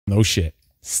No shit.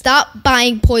 Stop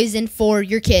buying poison for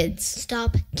your kids.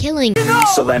 Stop killing.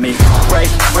 So let me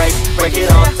break it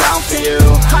all down for you.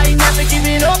 I ain't never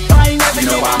giving up, I ain't never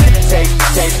giving up.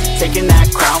 Taking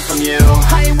that crown from you.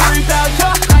 I ain't worried about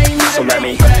you, I ain't never. So let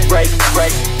me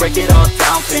break it all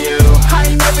down for you.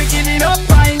 I ain't never giving up,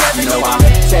 I ain't never giving up.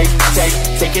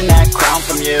 Taking that crown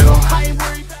from you. I ain't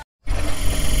worried about.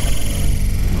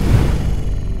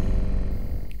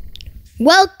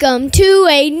 Welcome to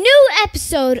a new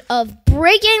episode of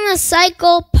Breaking the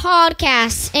Cycle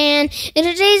podcast. And in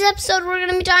today's episode, we're going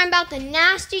to be talking about the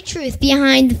nasty truth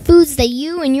behind the foods that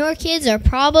you and your kids are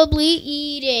probably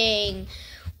eating.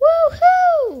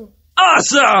 Woohoo!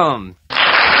 Awesome!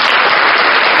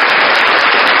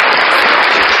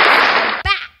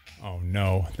 Oh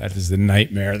no, that is the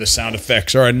nightmare. The sound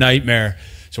effects are a nightmare.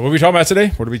 So what are we talking about today?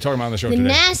 What are we talking about on the show today? The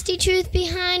nasty truth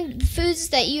behind the foods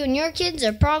that you and your kids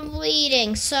are probably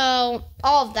eating. So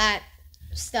all of that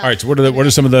stuff. All right, so what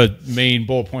are some of the main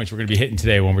bullet points we're going to be hitting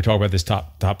today when we're talking about this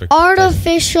topic?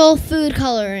 Artificial food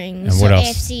colorings. And what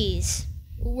else? AFCs.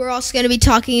 We're also going to be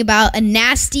talking about a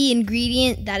nasty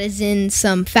ingredient that is in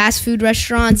some fast food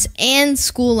restaurants and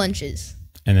school lunches.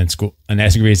 And then a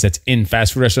nasty ingredient that's in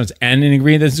fast food restaurants and an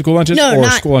ingredient that's in school lunches? No, or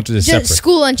not, school lunches is separate?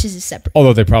 School lunches is separate.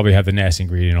 Although they probably have the nasty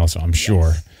ingredient also, I'm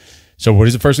sure. So what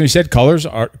is the first one you said? Colors?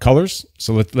 Colors?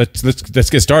 So let's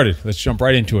get started. Let's jump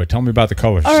right into it. Tell me about the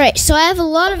colors. All right, so I have a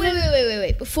lot of...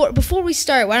 Wait. Before we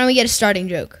start, why don't we get a starting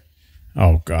joke?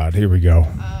 Oh, God. Here we go.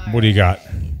 What do you got?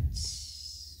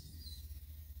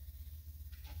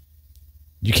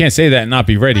 You can't say that and not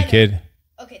be ready, kid.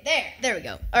 Okay, there we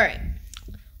go. All right.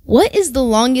 What is the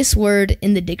longest word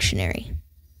in the dictionary?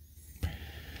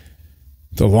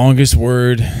 The longest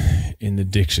word in the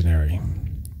dictionary.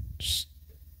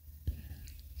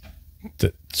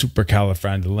 The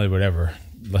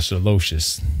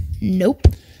supercalifragilisticexpialidocious. Nope.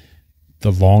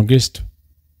 The longest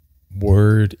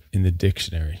word in the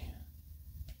dictionary.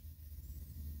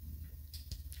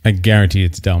 I guarantee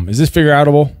it's dumb. Is this figure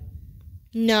outable?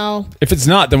 No. If it's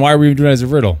not, then why are we even doing it as a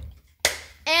riddle?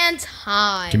 And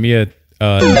time. Give me a...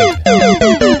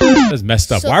 that's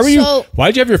messed up.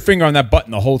 Why'd you have your finger on that button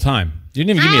the whole time? You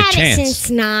didn't even give me a chance. I had it since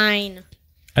 9.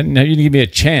 I didn't know you didn't give me a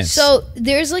chance. So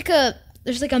there's like a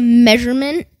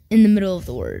measurement in the middle of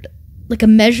the word. Like a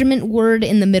measurement word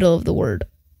in the middle of the word.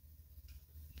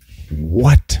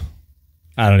 What?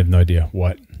 I don't have no idea.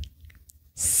 What?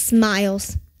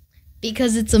 Smiles.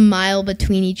 Because it's a mile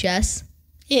between each S.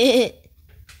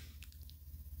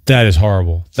 That is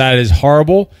horrible. That is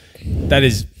horrible. That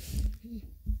is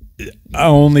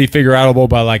only figure outable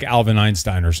by like Alvin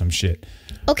Einstein or some shit.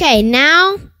 Okay,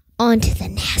 now on to the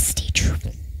nasty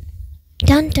truth.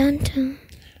 Dun dun dun.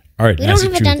 All right, we don't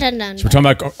have a dun dun dun. So we're talking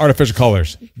about artificial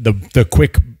colors. The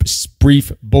quick,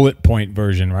 brief bullet point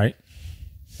version, right?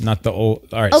 Not the old.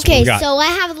 All right. Okay, so I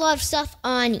have a lot of stuff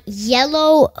on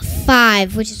Yellow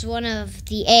 5, which is one of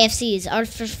the AFCs,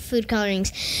 artificial food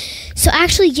colorings. So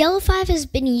actually, Yellow 5 has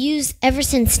been used ever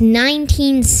since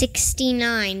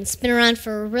 1969. It's been around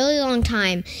for a really long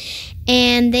time.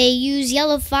 And they use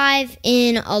Yellow 5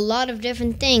 in a lot of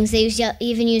different things. They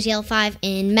even use Yellow 5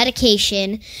 in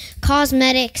medication,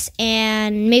 cosmetics,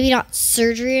 and maybe not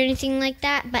surgery or anything like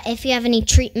that. But if you have any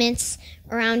treatments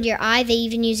around your eye, they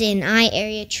even use it in eye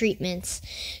area treatments.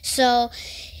 So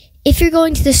if you're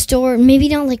going to the store, maybe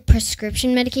not like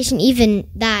prescription medication, even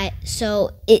that.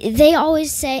 So they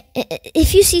always say,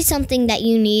 if you see something that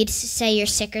you need, say you're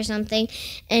sick or something,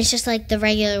 and it's just like the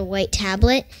regular white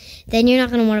tablet, then you're not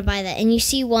going to want to buy that. And you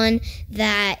see one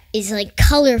that is like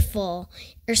colorful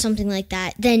or something like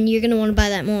that, then you're going to want to buy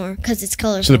that more because it's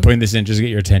colorful. So they're putting this in just to get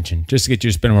your attention, just to get you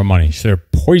to spend more money. So they're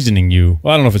poisoning you.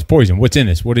 Well, I don't know if it's poison. What's in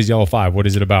this? What is Yellow 5? What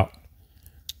is it about?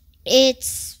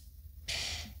 It's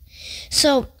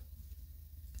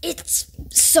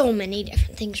so many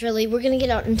different things, really. We're going to get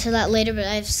out into that later, but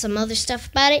I have some other stuff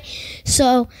about it.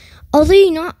 So although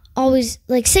you're not always,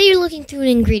 like, say you're looking through an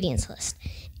ingredients list,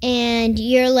 and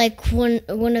you're like one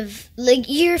of, like,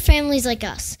 your family's like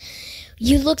us.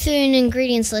 You look through an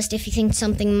ingredients list if you think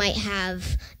something might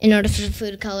have an artificial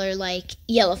food color like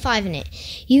Yellow 5 in it.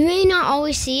 You may not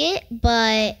always see it,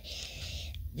 but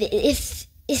if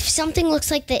something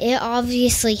looks like that it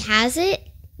obviously has it,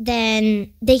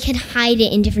 then they can hide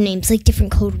it in different names, like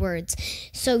different code words.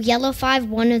 So Yellow 5,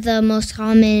 one of the most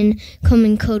common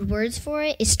code words for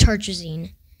it is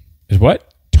tartrazine. Is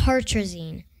what?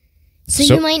 Tartrazine. So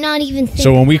you might not even think.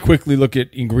 So when we quickly look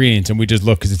at ingredients and we just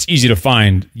look, because it's easy to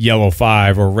find Yellow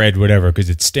 5 or red, whatever, because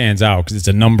it stands out, because it's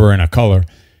a number and a color.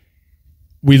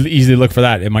 We easily look for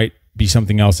that. It might be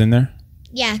something else in there.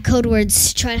 Yeah, code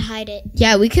words. Try to hide it.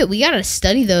 Yeah, we gotta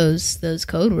study those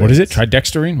code words. What is it?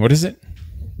 Tridextrine? What is it?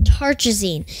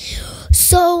 Tartrazine.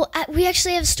 So we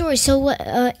actually have a story. So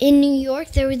in New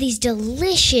York, there were these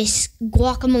delicious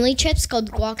guacamole chips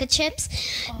called guaca chips.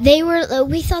 They were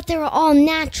we thought they were all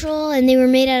natural and they were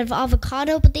made out of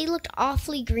avocado, but they looked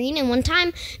awfully green. And one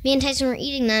time, me and Tyson were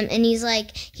eating them, and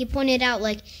he pointed out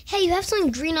like, "Hey, you have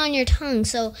something green on your tongue."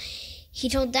 So he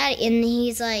told Daddy, and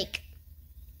he's like,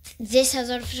 "This has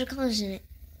artificial colors in it."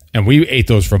 And we ate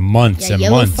those for months and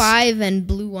yellow months. 5 and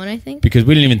blue 1, I think. Because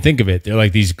we didn't even think of it. They're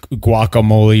like these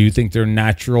guacamole. You think they're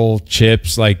natural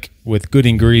chips, like with good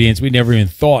ingredients. We never even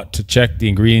thought to check the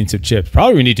ingredients of chips.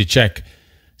 Probably we need to check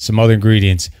some other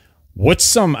ingredients.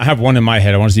 I have one in my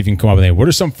head. I want to see if you can come up with it. What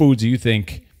are some foods that you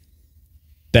think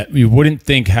that you wouldn't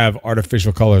think have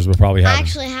artificial colors but probably have? I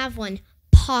actually have one.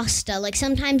 Pasta. Like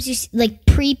sometimes you see like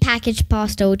pre-packaged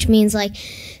pasta, which means like,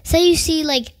 say you see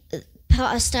like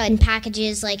pasta in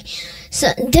packages, like, so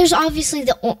there's obviously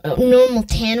the normal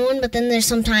tan one, but then there's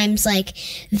sometimes like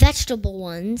vegetable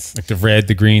ones, Like the red,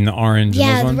 the green, the orange. yeah,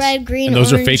 and those the ones? red, green, And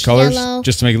those orange, are fake colors yellow.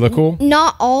 just to make it look cool?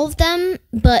 Not all of them,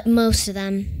 but most of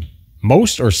them.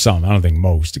 Most or some? I don't think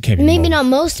most. It can't be Maybe most. not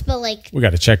most, but like, We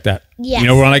got to check that. yes. You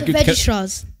know, we're like The veggie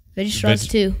straws. Veggie straws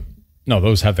too. No,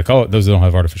 those have the color. Those don't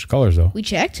have artificial colors though. We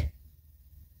checked.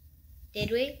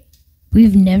 Did we?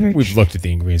 We've never. We've looked at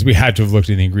the ingredients. We had to have looked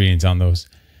at the ingredients on those.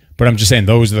 But I'm just saying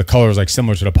those are the colors like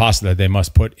similar to the pasta that they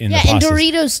must put in the Yeah, pasta. and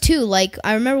Doritos too. Like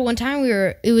I remember one time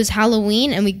it was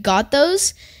Halloween and we got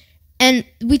those, and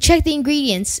we checked the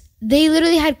ingredients. They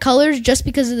literally had colors just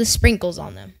because of the sprinkles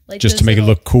on them, like Just to those make it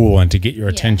little- look cool and to get your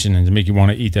attention and to make you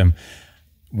want to eat them.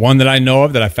 One that I know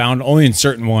of that I found only in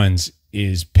certain ones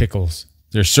is pickles.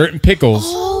 There's certain pickles.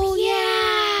 Oh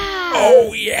yeah.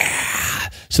 Oh yeah.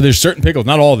 So there's certain pickles,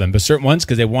 not all of them, but certain ones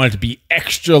because they want it to be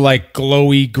extra like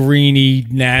glowy, greeny,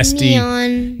 nasty,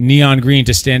 neon green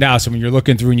to stand out. So when you're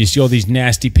looking through and you see all these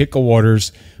nasty pickle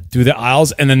waters through the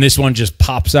aisles, and then this one just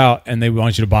pops out and they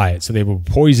want you to buy it. So they will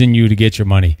poison you to get your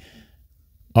money.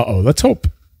 Let's hope.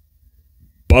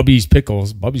 Bubby's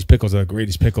pickles. Bubby's pickles are the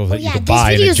greatest pickles that you could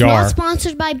buy in a This jar. video is not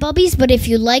sponsored by Bubby's, but if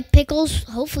you like pickles,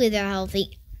 hopefully they're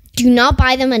healthy. Do not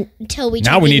buy them until we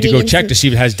check Now we the need to go ingredients check to see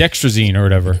if it has dextrazine or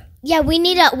whatever. Yeah, we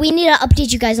need to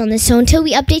update you guys on this. So until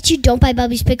we update you, don't buy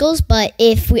Bubby's pickles. But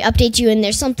if we update you and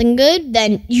there's something good,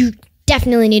 then you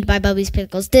definitely need to buy Bubby's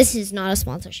pickles. This is not a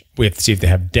sponsorship. We have to see if they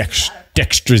have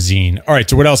dextrazine. All right,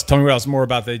 so what else? Tell me what else more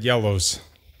about the yellows.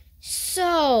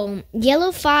 So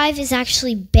yellow 5 is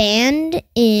actually banned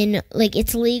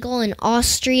it's legal in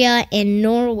Austria and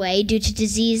Norway due to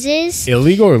diseases.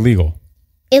 Illegal or legal?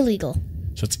 Illegal.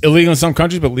 So it's illegal in some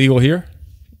countries, but legal here?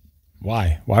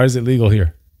 Why? Why is it legal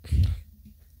here?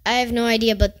 I have no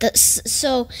idea, but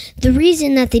the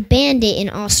reason that they banned it in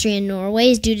Austria and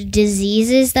Norway is due to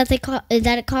diseases that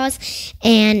it causes,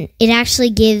 and it actually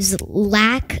gives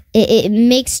it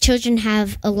makes children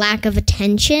have a lack of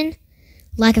attention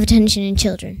in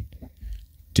children.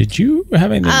 Did you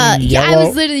have anything yellow? Yeah, I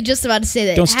was literally just about to say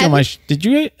that. Don't steal my. Did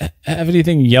you have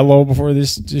anything yellow before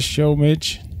this show,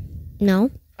 Midge? No.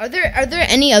 Are there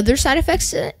any other side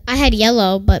effects to it? I had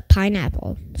yellow, but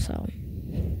pineapple. So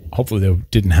Hopefully they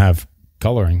didn't have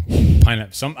coloring.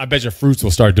 Pineapple. I bet your fruits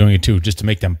will start doing it too, just to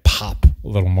make them pop a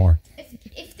little more.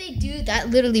 If they do, that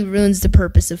literally ruins the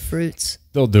purpose of fruits.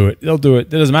 They'll do it. It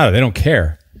doesn't matter. They don't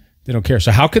care.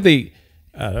 So how could they?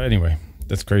 Anyway,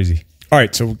 that's crazy. All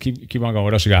right, so keep on going.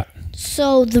 What else you got?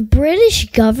 So the British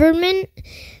government.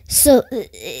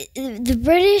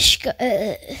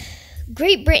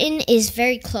 Great Britain is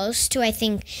very close to, I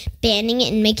think, banning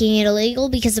it and making it illegal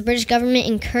because the British government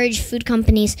encouraged food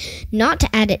companies not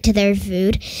to add it to their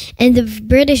food. And the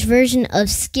British version of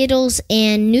Skittles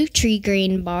and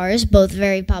Nutri-Grain bars, both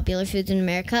very popular foods in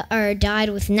America, are dyed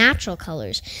with natural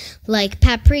colors like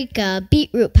paprika,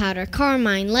 beetroot powder,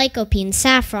 carmine, lycopene,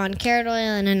 saffron, carrot oil,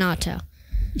 and annatto.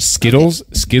 Skittles?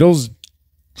 Okay. Skittles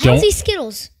don't... Healthy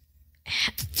Skittles.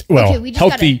 Well, Okay, we just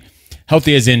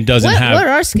healthy as in doesn't have... What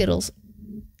are Skittles?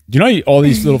 Do you know all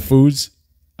these little foods?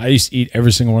 I used to eat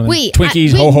every single one of them. Wait,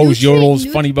 Twinkies, Ho-Hos, Yodels,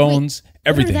 Funny Bones,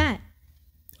 everything. What are that?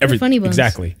 Everything. Funny Bones?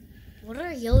 Exactly. What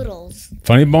are Yodels?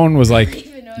 Funny Bone was like...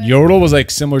 Yodel was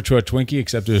like similar to a Twinkie,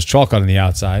 except there was chocolate on the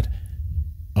outside.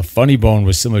 A Funny Bone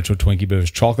was similar to a Twinkie, but it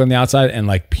was chocolate on the outside and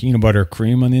like peanut butter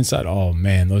cream on the inside. Oh,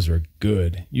 man, those were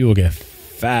good. You will get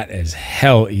fat as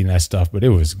hell eating that stuff, but it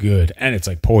was good. And it's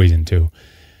like poison, too.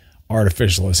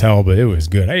 Artificial as hell, but it was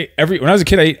good. When I was a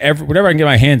kid, I ate whatever I can get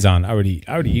my hands on. I would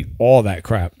eat all that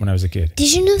crap when I was a kid.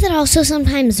 Did you know that also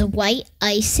sometimes white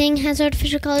icing has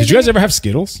artificial colors? Did you guys ever have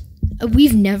Skittles?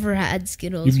 We've never had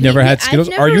Skittles. You've never had Skittles?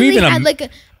 I've never Are you really even had like a?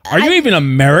 Are you even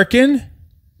American?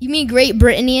 You mean Great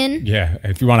Britannian? Yeah.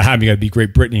 If you want to have them, you got to be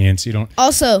Great Britannian, so you don't.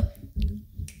 Also,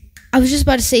 I was just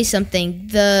about to say something.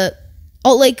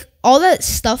 All that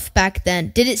stuff back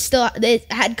then. Did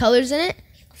it had colors in it?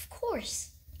 Of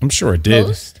course. I'm sure it did.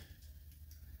 Most?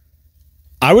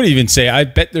 I would even say I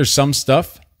bet there's some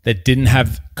stuff that didn't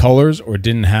have colors or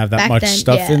didn't have that Back much then,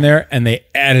 stuff yeah. in there, and they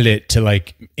added it to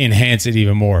like enhance it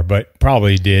even more. But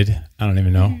probably did. I don't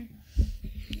even know.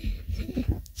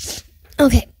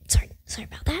 Okay, sorry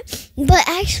about that. But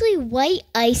actually, white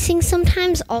icing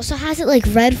sometimes also has it like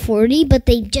red 40, but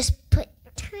they just put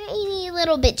tiny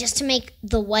little bit just to make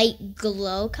the white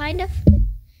glow, kind of.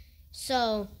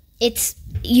 So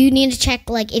you need to check,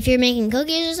 like if you're making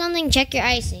cookies or something, check your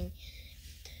icing.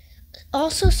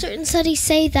 Also, certain studies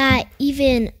say that this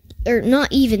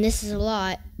is a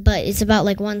lot, but it's about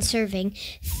like one serving.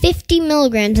 50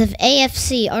 milligrams of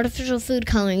AFC, artificial food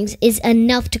colorings, is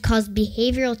enough to cause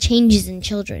behavioral changes in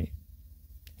children.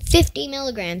 50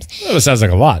 milligrams. Well, that sounds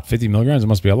like a lot. 50 milligrams, it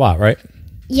must be a lot, right?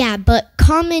 Yeah, but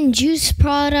common juice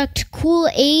product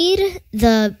Kool-Aid,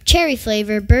 the cherry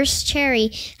flavor, Burst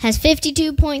Cherry, has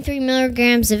 52.3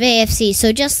 milligrams of AFC.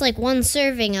 So just like one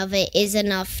serving of it is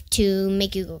enough to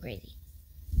make you go crazy.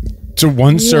 So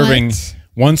one serving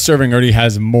already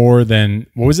has more than,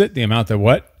 what was it? The amount that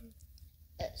what?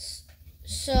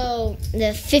 So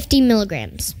the 50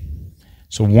 milligrams.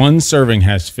 So one serving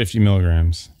has 50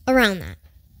 milligrams. Around that.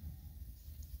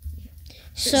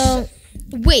 So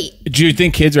Wait, Do you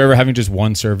think kids are ever having just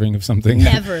one serving of something?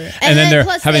 never. And then they're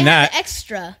plus having they have that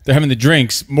extra. They're having the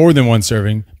drinks more than one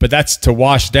serving, but that's to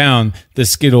wash down the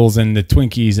Skittles and the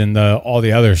Twinkies and all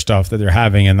the other stuff that they're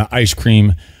having, and the ice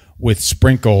cream with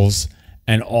sprinkles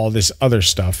and all this other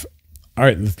stuff. All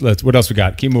right, let's. What else we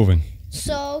got? Keep moving.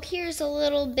 So here's a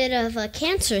little bit of a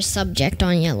cancer subject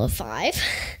on Yellow 5.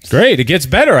 Great, it gets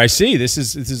better. I see. This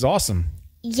is awesome.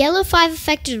 Yellow 5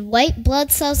 affected white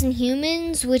blood cells in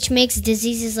humans, which makes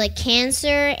diseases like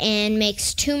cancer and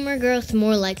makes tumor growth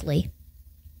more likely.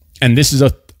 And this is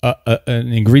an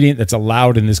ingredient that's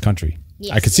allowed in this country.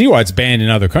 Yes. I can see why it's banned in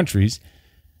other countries.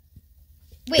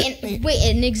 Wait,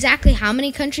 and exactly how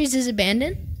many countries is it banned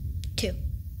in? 2.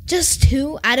 Just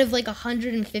 2 out of like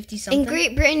 150 something. And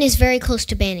Great Britain is very close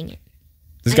to banning it.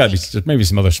 There's got to be maybe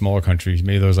some other smaller countries.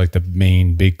 Maybe those like the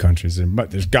main big countries.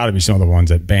 There's got to be some other ones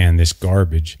that ban this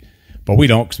garbage. But we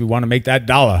don't, because we want to make that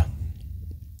dollar.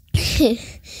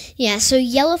 Yeah, so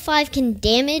Yellow 5 can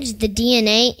damage the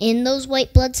DNA in those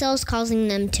white blood cells, causing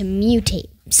them to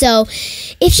mutate. So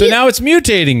now it's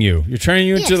mutating you. You're turning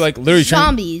you into like literally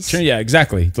zombies. Yeah,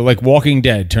 exactly. They're like Walking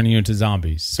Dead, turning you into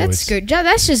zombies. So That's good.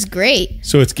 That's just great.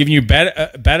 So it's giving you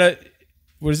bad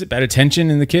what is it? Bad attention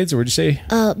in the kids, or what did you say?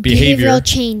 behavioral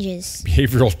changes.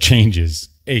 Behavioral changes,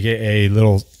 aka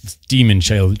little demon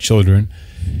children,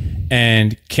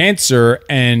 and cancer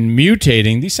and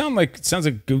mutating. These sounds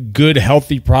like a good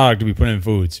healthy product to be putting in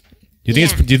foods. Do you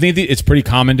think it's pretty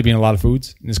common to be in a lot of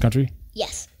foods in this country?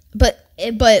 Yes.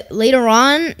 But later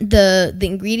on, the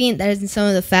ingredient that is in some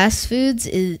of the fast foods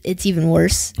it's even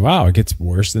worse. Wow, it gets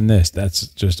worse than this. That's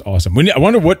just awesome. I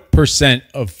wonder what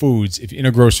 % of foods, if in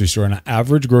a grocery store, an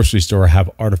average grocery store, have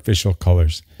artificial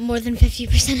colors. More than 50%,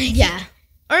 I think. Yeah.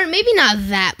 Or maybe not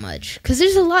that much, because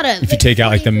there's a lot of... If you take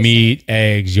out like the meat,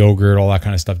 eggs, yogurt, all that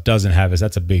kind of stuff doesn't have it.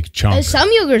 That's a big chunk. Some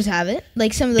yogurts have it,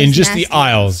 like some of those in just the nasty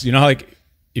aisles. You know how like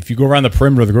if you go around the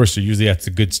perimeter of the grocery, usually that's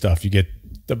the good stuff. You get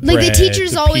the bread, like the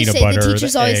teachers always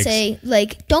eggs. say,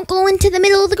 like, don't go into the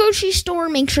middle of the grocery store.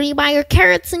 Make sure you buy your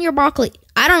carrots and your broccoli.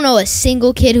 I don't know a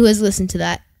single kid who has listened to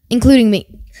that, including me.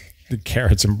 The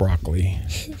carrots and broccoli.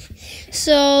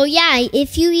 So, yeah,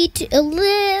 if you eat a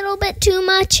little bit too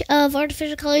much of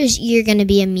artificial colors, you're going to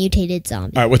be a mutated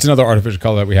zombie. All right, what's another artificial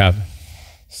color that we have?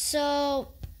 So,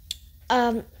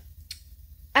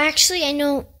 actually, I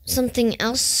know something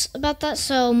else about that.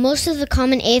 So, most of the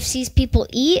common AFCs people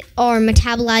eat are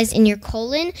metabolized in your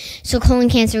colon. So, colon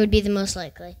cancer would be the most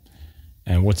likely.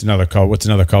 And what's another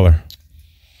color?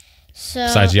 So,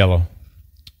 Besides yellow.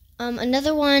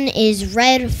 Another one is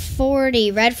red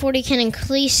 40. Red 40 can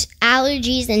increase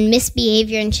allergies and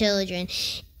misbehavior in children.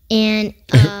 And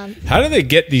how do they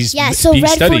get these? Yeah, so these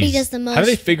red studies? 40 does the most. How do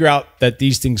they figure out that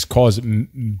these things cause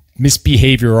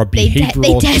misbehavior or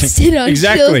behavioral? They test it on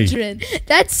exactly. children.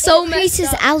 That's so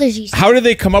increases messed up. allergies. How do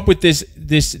they come up with this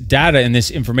data and this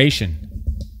information?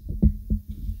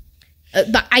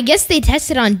 But I guess they test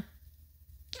it on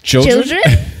Children?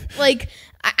 Like.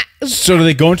 So do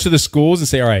they go into the schools and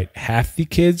say, all right, half the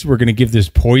kids we're going to give this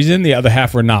poison, the other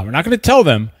half we're not. We're not going to tell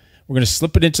them. We're going to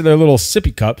slip it into their little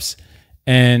sippy cups,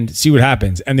 and see what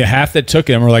happens. And the half that took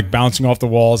them were like bouncing off the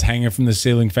walls, hanging from the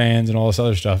ceiling fans, and all this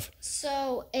other stuff.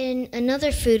 So in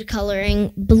another food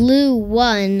coloring, Blue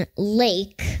One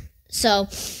Lake. So,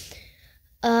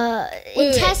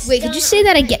 wait, could you say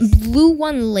that again? Blue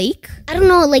One Lake? I don't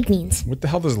know what lake means. What the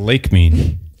hell does lake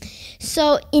mean?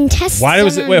 So in tests, Why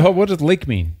was it? Wait, what does lake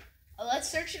mean? Let's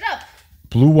search it up.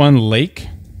 Blue One Lake.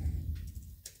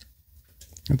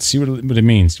 Let's see what it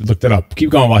means. Look that up.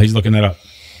 Keep going while he's looking that up.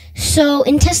 So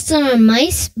in tests on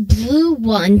mice, Blue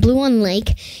One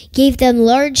Lake gave them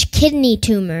large kidney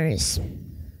tumors.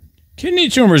 Kidney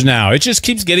tumors now. It just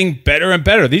keeps getting better and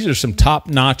better. These are some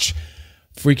top-notch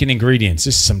freaking ingredients.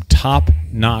 This is some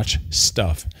top-notch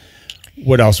stuff.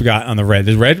 What else we got on the red?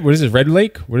 What is it? Red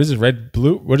Lake? What is it? Red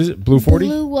Blue? What is it? Blue 40?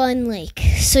 Blue One Lake.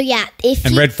 So yeah,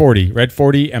 and Red 40. Red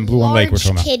 40 and Blue One Lake we're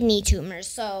talking about. Kidney tumors.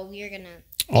 So you're going to...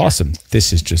 Awesome.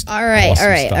 This is just all right.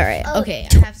 Okay,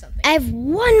 I have something. I have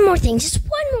one more thing, just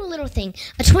one more little thing.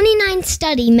 A 29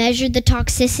 study measured the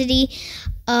toxicity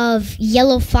of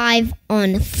yellow 5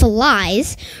 on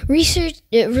flies.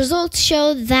 Results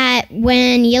show that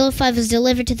when yellow 5 was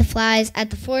delivered to the flies at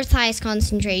the 4th highest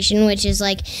concentration, which is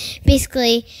like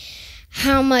basically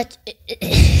how much,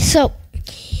 so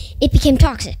it became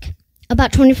toxic.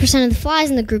 About 20% of the flies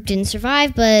in the group didn't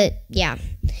survive, but yeah.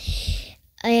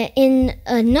 In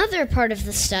another part of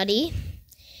the study,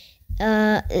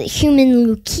 human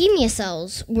leukemia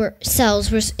cells were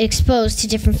exposed to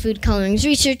different food colorings.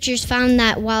 Researchers found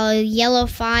that while yellow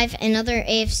 5 and other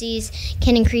AFCs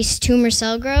can increase tumor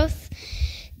cell growth,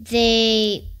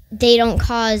 they don't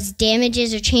cause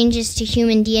damages or changes to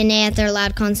human DNA at their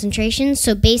allowed concentrations.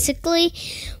 So basically,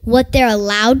 what they're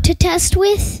allowed to test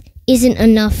with isn't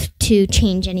enough to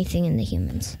change anything in the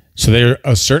humans. So there's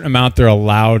a certain amount they're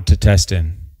allowed to test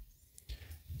in.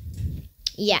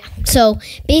 Yeah. So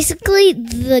basically,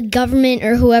 the government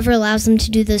or whoever allows them to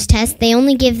do those tests, they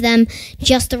only give them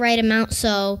just the right amount,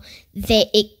 so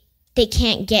they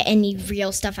can't get any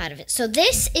real stuff out of it. So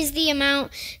this is the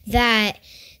amount that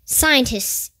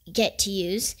scientists get to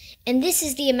use, and this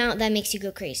is the amount that makes you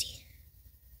go crazy.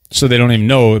 So they don't even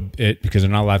know it because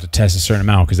they're not allowed to test a certain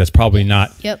amount because that's probably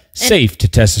not safe to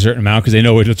test a certain amount because they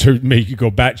know it'll make you go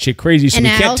batshit crazy. So we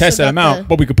can't test that amount,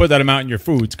 but we could put that amount in your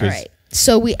foods. All right.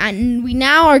 So we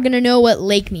now are going to know what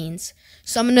lake means.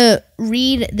 So I'm going to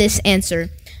read this answer.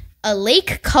 A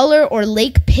lake color or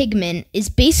lake pigment is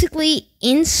basically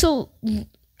insoluble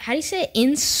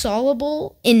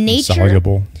in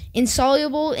nature.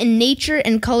 Insoluble in nature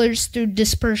and colors through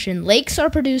dispersion. Lakes are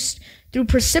produced through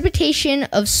precipitation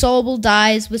of soluble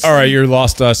dyes with all right, you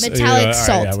lost us. Metallic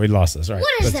salt. Yeah, we lost us. All right.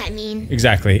 What does that mean?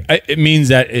 Exactly. It means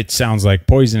that it sounds like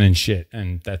poison and shit,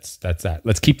 and that's that.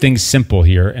 Let's keep things simple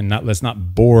here, and let's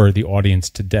not bore the audience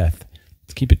to death.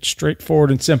 Let's keep it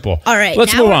straightforward and simple. All right,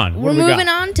 let's move on. We're moving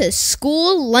on to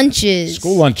school lunches.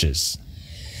 School lunches.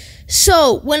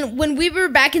 So when we were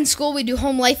back in school, we do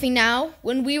home lifing now.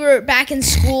 When we were back in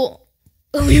school,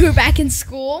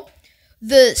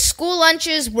 the school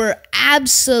lunches were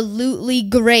absolutely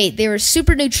great. They were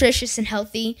super nutritious and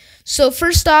healthy. So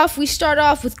first off, we start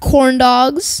off with corn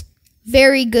dogs.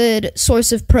 Very good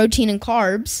source of protein and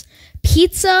carbs.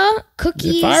 Pizza,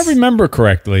 cookies. If I remember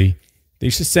correctly, they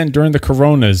used to send during the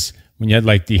coronas when you had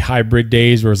like the hybrid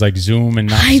days where it was like Zoom and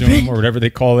not Zoom or whatever they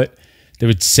call it. They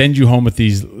would send you home with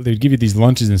these, they would give you these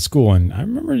lunches in school. And I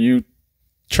remember you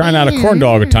trying out a corn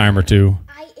dog a time or two.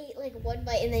 I ate like one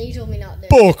bite and then you told me not to.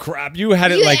 Bull crap. You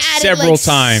had it like several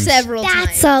times.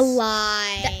 That's a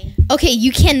lie. Okay,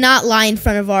 you cannot lie in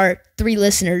front of our 3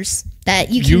 listeners. That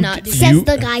you cannot do. Says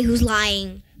the guy who's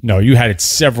lying. No, you had it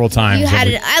several times. You had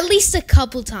it at least a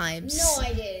couple times. No,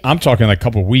 I did. I'm talking like a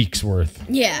couple weeks worth.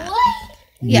 Yeah. What?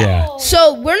 Yeah.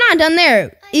 So we're not done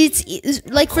there. It's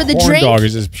like for the corn drink. Corn dog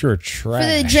is just pure trash.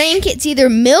 For the drink, it's either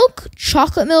milk,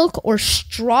 chocolate milk, or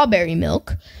strawberry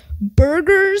milk.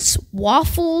 Burgers,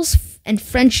 waffles, and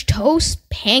French toast,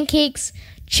 pancakes,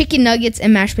 chicken nuggets,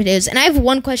 and mashed potatoes. And I have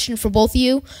one question for both of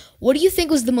you. What do you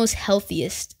think was the most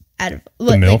healthiest out of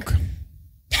the milk?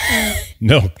 The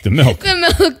milk. The milk.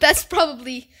 That's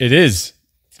probably. It is.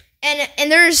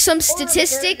 And there are some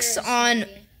statistics on.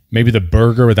 Maybe the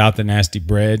burger without the nasty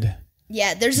bread.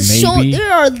 Yeah, there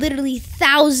are literally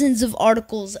thousands of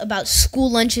articles about school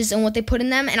lunches and what they put in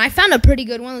them, and I found a pretty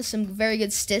good one with some very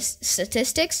good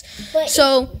statistics. But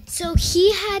so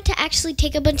he had to actually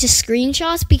take a bunch of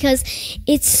screenshots because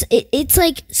it's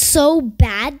like so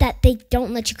bad that they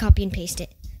don't let you copy and paste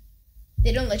it.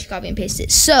 They don't let you copy and paste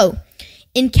it. So,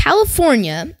 in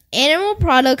California, animal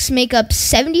products make up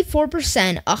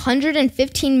 74%,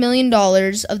 $115 million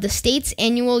of the state's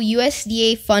annual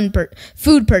USDA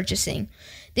food purchasing.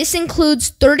 This includes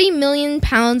 30 million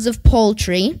pounds of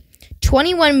poultry,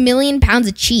 21 million pounds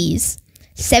of cheese,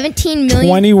 17 million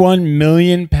 21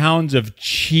 million pounds of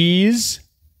cheese,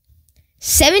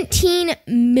 17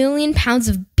 million pounds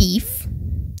of beef,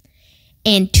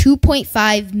 and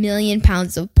 2.5 million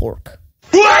pounds of pork.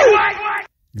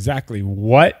 Exactly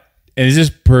what? And is this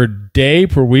per day,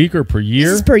 per week, or per year?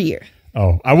 This is per year.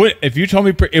 Oh, I would. If you told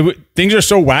me things are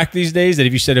so whack these days that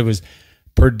if you said it was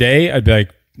per day, I'd be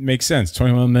like, makes sense.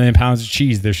 21 million pounds of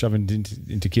cheese they're shoving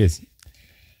into kids,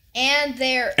 and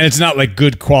it's not like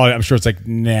good quality. I'm sure it's like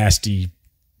nasty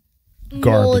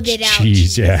garbage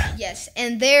cheese. Yeah. Yes,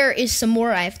 and there is some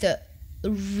more. I have to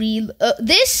read.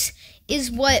 This is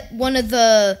what one of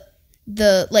it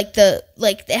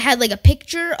had like a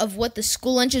picture of what the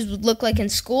school lunches would look like in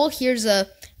school. Here's a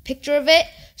picture of it.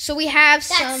 So we have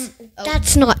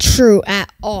That's not true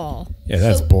at all. Yeah,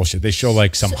 that's bullshit. They show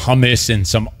like some hummus and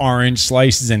some orange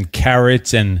slices and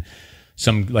carrots and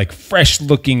some like fresh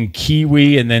looking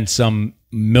kiwi and then some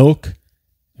milk.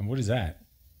 And what is that?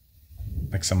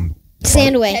 Like some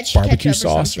sandwich, barbecue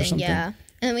sauce or something. Yeah.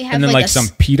 And we have and then like some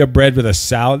pita bread with a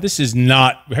salad. This is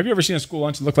not. Have you ever seen a school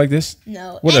lunch look like this?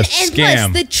 No. What a scam!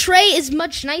 And plus, the tray is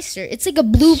much nicer. It's like a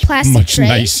blue plastic tray.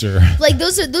 Much nicer. Like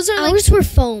those are ours were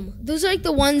foam. Those are like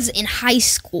the ones in high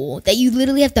school that you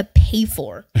literally have to pay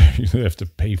for. You have to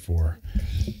pay for.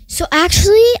 So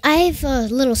actually, I have a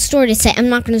little story to say. I'm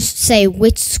not going to say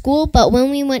which school, but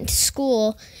when we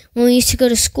used to go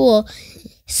to school,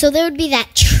 so there would be that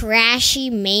trashy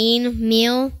main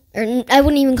meal. Or I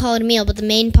wouldn't even call it a meal, but the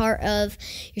main part of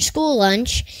your school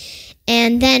lunch.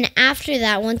 And then after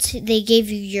that, once they gave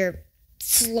you your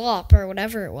slop or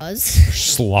whatever it was.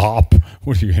 Slop?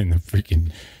 What are you in the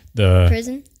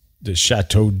prison? The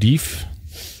Chateau d'If?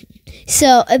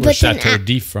 So, where's Chateau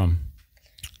d'If from?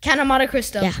 Count of Monte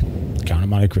Cristo. Yeah. Count of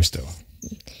Monte Cristo.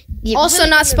 Yeah, also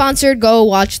not sponsored. Go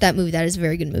watch that movie. That is a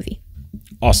very good movie.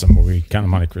 Awesome movie. Count of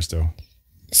Monte Cristo.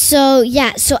 So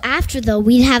after though,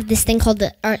 we'd have this thing called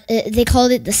they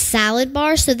called it the salad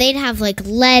bar. So they'd have like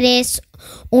lettuce,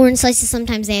 orange slices.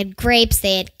 Sometimes they had grapes.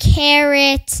 They had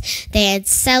carrots. They had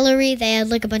celery. They had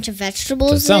like a bunch of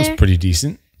vegetables. So it sounds pretty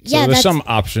decent. So Yeah, there's some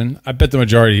option. I bet the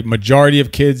majority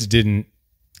of kids didn't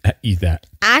eat that.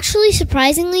 Actually,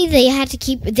 surprisingly, they had to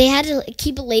keep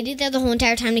a lady there the whole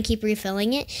entire time to keep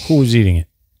refilling it. Who was eating it?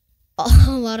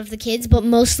 A lot of the kids, but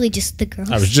mostly just the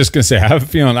girls. I was just gonna say, I have a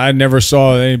feeling I never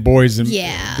saw any boys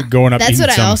going up. That's eating what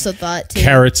I some also thought too.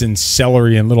 Carrots and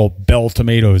celery and little bell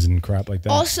tomatoes and crap like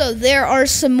that. Also, there are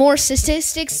some more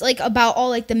statistics like about all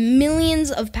like the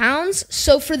millions of pounds.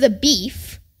 So for the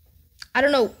beef, I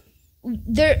don't know,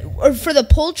 or for the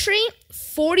poultry,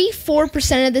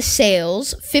 44% of the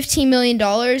sales, $15 million,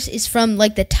 is from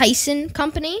like the Tyson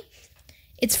company.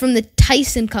 It's from the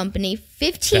Tyson company.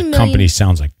 15 million. That company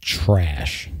sounds like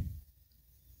trash.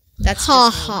 That's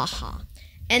ha ha ha.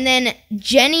 And then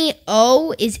Jenny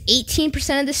O is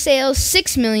 18% of the sales,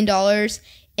 $6 million.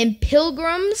 And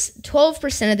Pilgrims,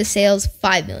 12% of the sales,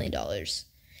 $5 million.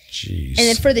 Jeez. And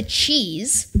then for the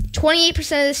cheese, 28%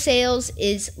 of the sales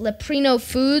is Leprino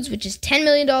Foods, which is $10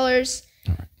 million. All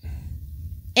right.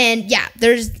 And yeah,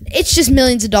 it's just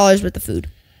millions of dollars worth of food.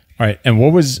 All right. And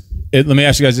what was it? Let me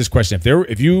ask you guys this question.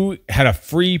 If you had a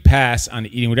free pass on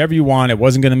eating whatever you want, it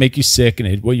wasn't going to make you sick,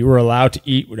 and you were allowed to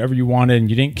eat whatever you wanted, and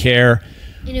you didn't care.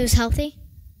 And it was healthy?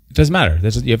 It doesn't matter.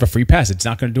 You have a free pass. It's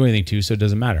not going to do anything to you, so it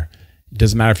doesn't matter. It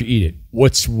doesn't matter if you eat it.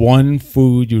 What's one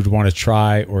food you would want to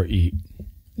try or eat?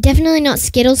 Definitely not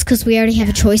Skittles, because we already have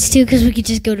a choice to, because we could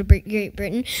just go to Great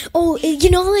Britain. Oh,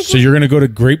 So you're going to go to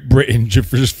Great Britain just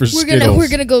for Skittles? We're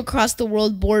gonna go across the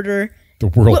world border. The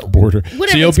world border. Whatever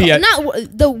so you'll be called.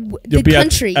 at the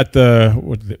country. At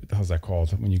the how's that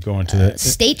called when you go into the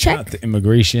state check? Not the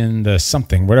immigration, the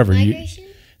something, whatever. Migration?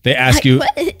 They ask you,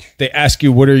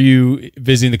 what are you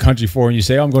visiting the country for? And you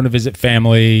say, oh, I'm going to visit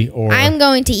family, or I'm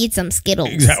going to eat some Skittles.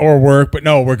 Or work. But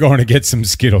no, we're going to get some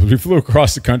Skittles. We flew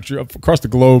across the country, across the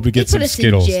globe to get some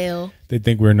Skittles. In jail. They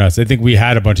think we're nuts. They think we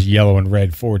had a bunch of yellow and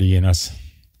red 40 in us.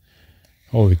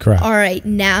 Holy crap. All right,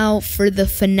 now for the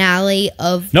finale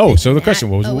of... No, so the question,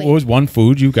 what was one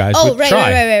food you guys would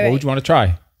try? Right. What would you want to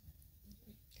try?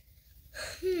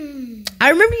 I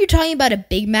remember you talking about a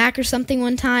Big Mac or something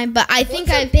one time, but I think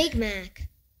a Big Mac?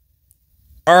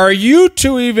 Are you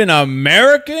two even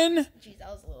American? Jeez, that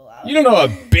was a little loud. You don't know a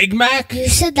Big Mac? You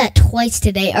said that twice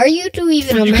today. Are you two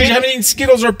even American? Because you haven't eaten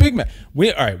Skittles or Big Mac. All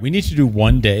right, we need to do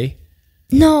one day.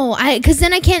 No, because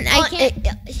then I can't.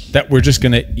 That we're just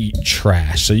going to eat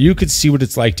trash. So you could see what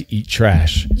it's like to eat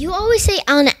trash. You always say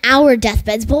on our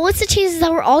deathbeds, but what's the chances that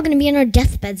we're all going to be on our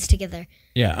deathbeds together?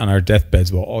 Yeah, on our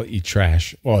deathbeds, we'll all eat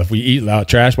trash. Well, if we eat loud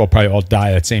trash, we'll probably all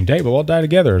die that same day, but we'll all die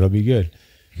together. It'll be good.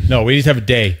 No, we need to have a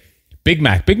day. Big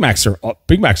Mac. Big Macs are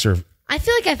I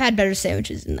feel like I've had better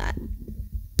sandwiches than that.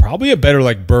 probably a better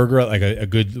like burger, like a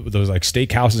good those like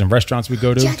steakhouses and restaurants we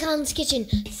go to. Jack Allen's Kitchen.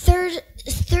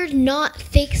 Third not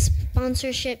fake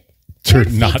sponsorship.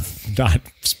 Not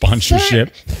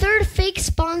sponsorship. Third fake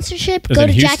sponsorship. Is Go it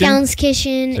to Houston? Jack Allen's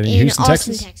Kitchen in in Houston,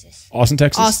 Austin, Texas? Texas. Austin,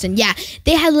 Texas. Austin, yeah.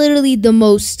 They had literally the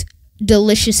most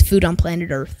delicious food on planet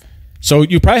Earth. So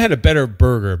you probably had a better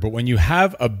burger, but when you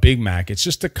have a Big Mac, it's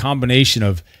just a combination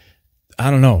of, I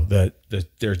don't know, they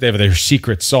have their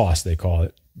secret sauce, they call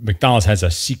it. McDonald's has a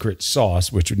secret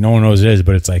sauce, which no one knows what it is,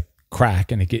 but it's like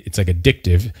crack and it's like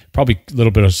addictive. Probably a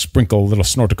little bit of a little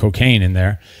snort of cocaine in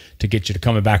there to get you to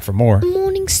coming back for more.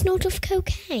 Morning snort of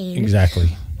cocaine. Exactly.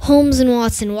 Holmes and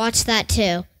Watson. Watch that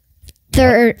too.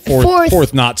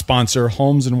 Fourth not sponsor,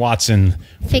 Holmes and Watson.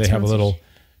 Fake They have a sponsors. little.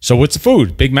 So what's the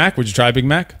food? Big Mac? Would you try a Big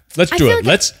Mac? Let's do feel it.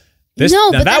 like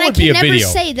Now but that then would I be can a never video.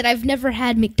 say that I've never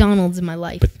had McDonald's in my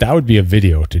life. But that would be a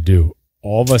video to do.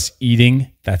 All of us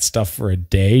eating that stuff for a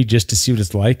day just to see what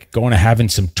it's like. Going to having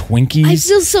some Twinkies. I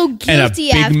feel so and a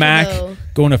guilty Big after, Mac. though.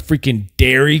 Going to freaking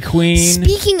Dairy Queen.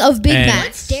 Speaking of Big And-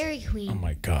 Macs. Dairy Queen. Oh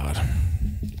my God.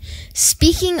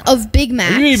 Speaking of Big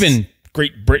Macs. Are you even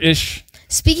Great British?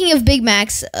 Speaking of Big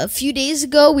Macs, a few days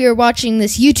ago we were watching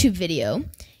this YouTube video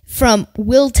from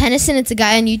Will Tennyson. It's a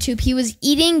guy on YouTube. He was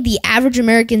eating the average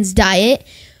American's diet,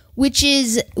 which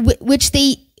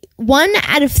 1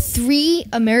 out of 3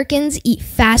 Americans eat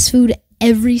fast food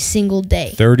every single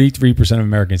day. 33% of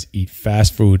Americans eat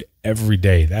fast food every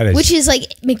day. Which is like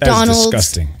that is McDonald's,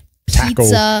 disgusting.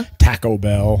 pizza. Taco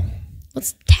Bell.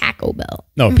 What's Taco Bell?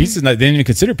 No, pizza's not. They didn't even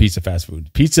consider pizza fast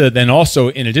food. Pizza. Then also,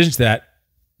 in addition to that,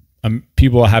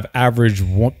 people have average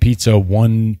pizza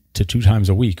 1 to 2 times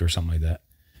a week or something like that,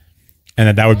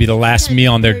 and that would be the last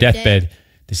meal on their per day. deathbed.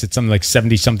 They said something like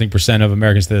 70-something% of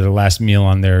Americans that the last meal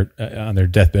on their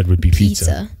deathbed would be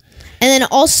pizza. And then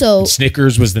also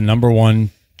Snickers was the #1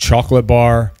 chocolate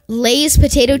bar. Lay's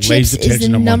potato chips Lay's is the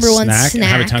number one snack. And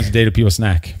how many times a day do people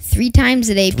snack? 3 times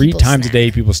a day. 3 times a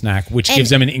day people snack, which And- gives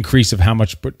them an increase of how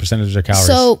much percentage of their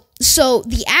calories. So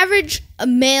the average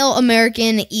male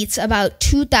American eats about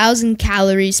 2,000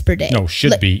 calories per day. no,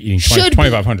 should be eating should be.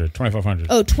 2,500. 2,500.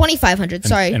 Oh, 2,500.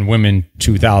 Sorry. And women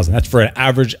 2,000. That's for an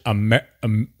average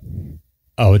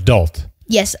adult.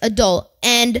 Yes, adult.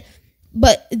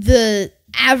 But the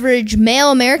average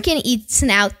male American eats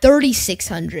now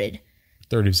 3,600.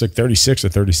 36 or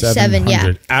 37.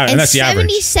 Yeah. And that's the average.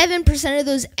 77% of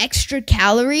those extra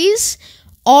calories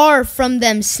are from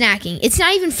them snacking. It's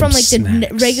not even from like the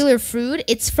snacks. regular food.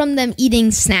 It's from them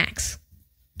eating snacks.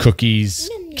 Cookies,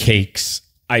 cakes,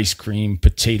 ice cream,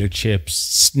 potato chips,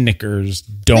 Snickers,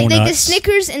 donuts. Like the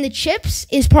Snickers and the chips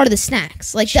is part of the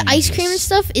snacks. Like the ice cream and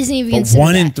stuff isn't even But considered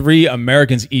 1 in that. 3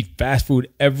 Americans eat fast food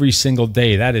every single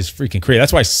day. That is freaking crazy.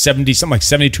 That's why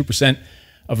 72%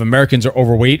 of Americans are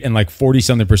overweight and like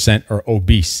 40-something% are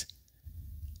obese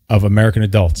of American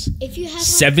adults. If you have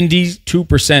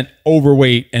 72%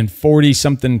 overweight and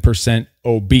 40-something%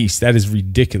 obese. That is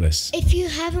ridiculous. If you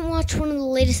haven't watched one of the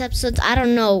latest episodes, I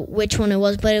don't know which one it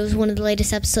was, but it was one of the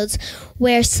latest episodes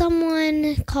where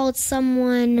someone called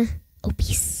someone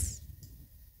obese.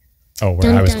 Oh, where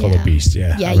Dun, I was dun, called dun. obese.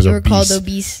 Yeah, Yeah, I was you were called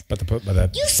obese. By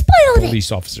the You spoiled it.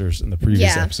 police officers in the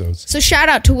previous Yeah. episodes. So shout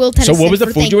out to Will Tennyson. So what was the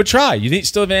for food you would try? You didn't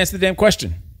still haven't answered the damn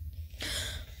question.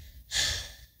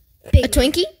 a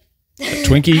Twinkie? A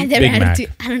Twinkie, I never Big had Mac.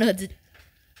 I don't know.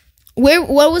 What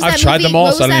was that I've movie? tried them all,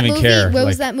 What so I was don't that even movie? care. What was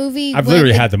Like, that movie? I've What,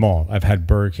 literally like- had them all. I've had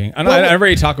Burger King. And Well, I never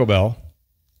ate Taco Bell.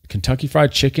 Kentucky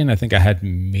Fried Chicken, I think I had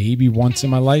maybe once in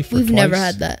my life. Or We've twice. never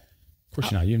had that. Of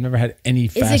course not. You've never had any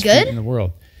it fast good? food in the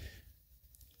world.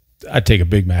 I'd take a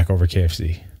Big Mac over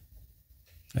KFC.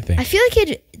 I think. I feel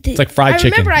like it's like fried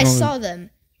chicken. I remember I You know, saw them.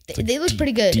 They look deep-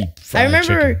 pretty good. deep I fried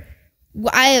remember. chicken.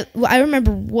 I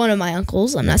remember one of my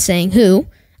uncles. I'm not saying who.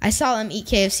 I saw them eat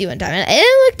KFC one time, and it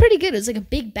looked pretty good. It was like a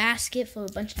big basket full of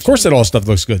a bunch of. Of course, that all stuff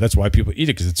looks good. That's why people eat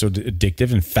it, because it's so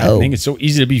addictive and fattening. Oh. It's so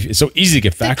easy to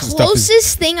get The fat. and stuff is-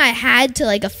 closest thing I had to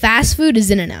like a fast food is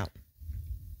In-N-Out.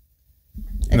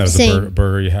 And that was a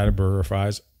burger. You had a burger or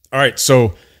fries. All right.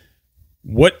 So,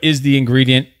 what is the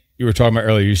ingredient you were talking about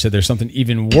earlier? You said there's something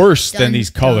even worse than Dun, these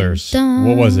dun, colors. dun.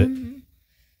 What was it?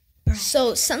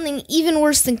 So something even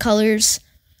worse than colors.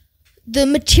 The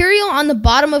material on the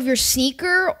bottom of your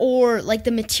sneaker, or like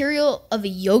the material of a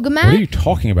yoga mat. What are you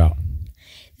talking about?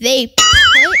 They put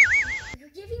You're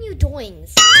giving you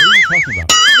doings. What are you talking about?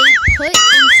 they put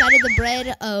inside of the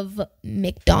bread of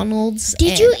McDonald's.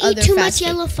 Did and you eat other too fast much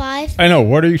food. Yellow 5? I know.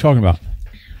 What are you talking about?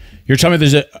 You're telling me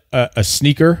there's a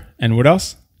sneaker and what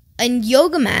else? And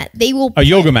yoga mat, they will A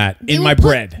yoga mat in my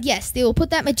bread. Yes, they will put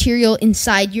that material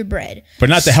inside your bread. But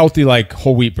not the healthy, like,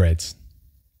 whole wheat breads.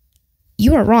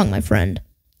 You are wrong, my friend.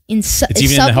 It's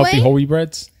even in the healthy whole wheat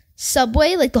breads?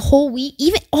 Subway, like the whole wheat,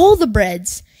 even all the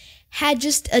breads had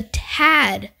just a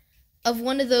tad of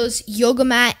one of those yoga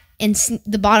mat and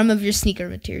the bottom of your sneaker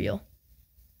material.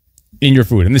 In your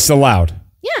food. And this is allowed.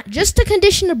 Yeah, just to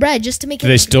condition the bread, just to make it. Do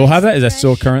they still have that? Is that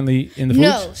still currently in the food?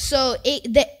 No. So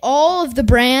all of the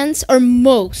brands, or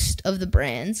most of the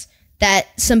brands that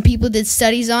some people did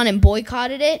studies on and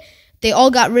boycotted it, they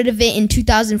all got rid of it in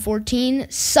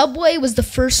 2014. Subway was the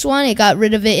first one. It got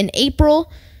rid of it in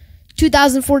April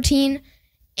 2014.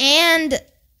 And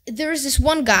there was this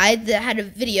one guy that had a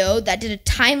video that did a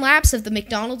time lapse of the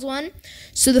McDonald's one.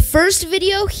 So the first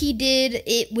video, he did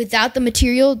it without the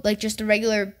material, like just a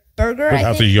regular burger.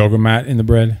 Without the yoga mat in the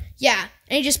bread? Yeah.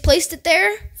 And he just placed it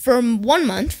there for 1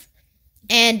 month.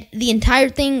 And the entire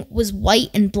thing was white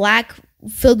and black,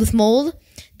 filled with mold.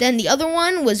 Then the other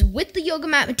one was with the yoga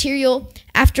mat material.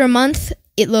 After a month,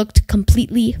 it looked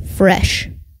completely fresh.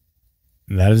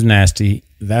 That is nasty.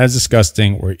 That is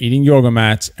disgusting. We're eating yoga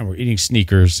mats and we're eating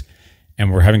sneakers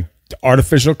and we're having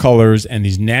artificial colors and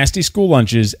these nasty school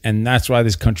lunches. And that's why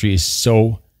this country is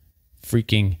so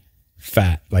freaking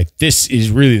fat. Like, this is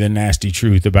really the nasty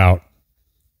truth about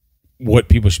what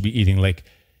people should be eating. Like,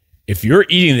 if you're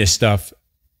eating this stuff,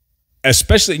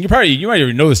 especially, and you might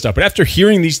even know this stuff, but after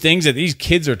hearing these things that these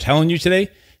kids are telling you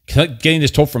today, getting this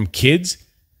told from kids,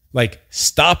 like,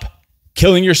 stop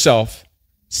killing yourself.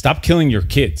 Stop killing your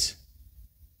kids.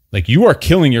 Like, you are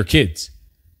killing your kids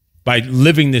by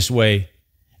living this way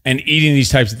and eating these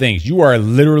types of things. You are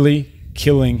literally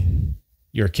killing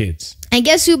your kids. And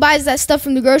guess who buys that stuff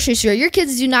from the grocery store? Your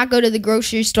kids do not go to the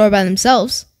grocery store by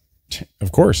themselves.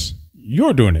 Of course.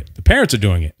 You're doing it. The parents are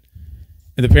doing it.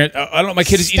 And the parents, I don't know, my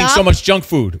kid is eating so much junk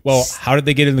food. Well, how did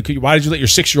they get in the, why did you let your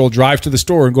 6-year-old drive to the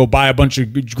store and go buy a bunch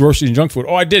of groceries and junk food?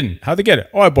 Oh, I didn't. How'd they get it?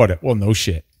 Oh, I bought it. Well, no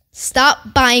shit.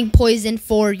 Stop buying poison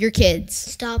for your kids.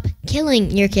 Stop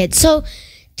killing your kids. So,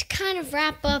 to kind of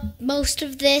wrap up most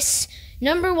of this,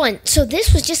 number one, so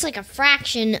this was just like a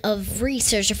fraction of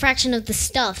research, a fraction of the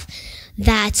stuff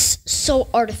that's so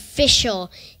artificial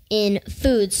in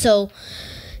food. So,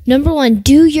 number one,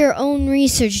 do your own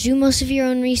research. Do most of your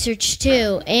own research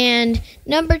too. And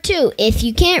number two, if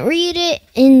you can't read it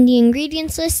in the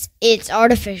ingredients list, it's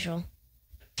artificial.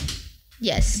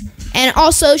 Yes. And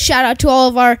also, shout out to all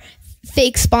of our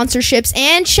fake sponsorships.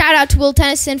 And shout out to Will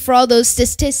Tennyson for all those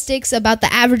statistics about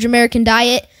the average American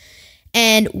diet.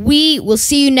 And we will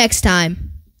see you next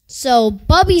time. So,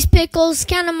 Bubby's Pickles,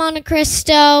 Count of Monte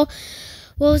Cristo.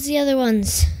 What was the other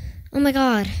ones? Oh my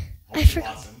God. I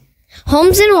forgot.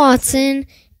 Holmes and Watson.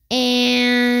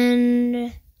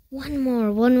 And one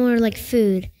more like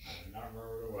food. I don't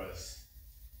remember what it was.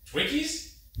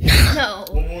 Twinkies? No.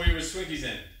 What movie was Twinkies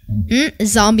in?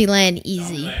 Zombieland,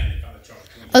 easy.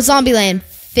 Zombieland,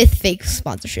 5th fake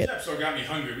sponsorship. This episode got me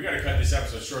hungry. We gotta cut this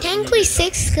episode short. Technically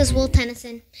 6 because Will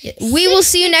Tennyson. We will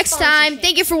see you next time.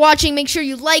 Thank you for watching. Make sure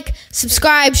you like,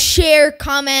 subscribe, share,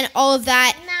 comment, all of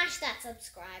that. Smash that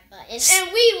subscribe button.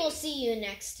 And we will see you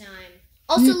next time.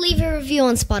 Also, leave a review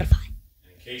on Spotify.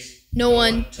 In case No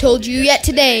one told you yet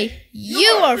today,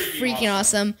 you are freaking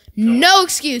awesome. No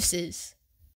excuses.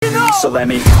 So let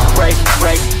me break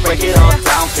it all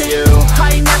down for you.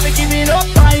 I ain't never giving up,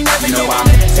 I ain't never giving up. I'm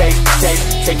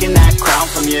taking that crown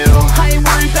from you. I ain't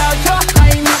worried about you, I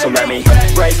ain't never. So let me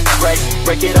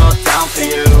break it all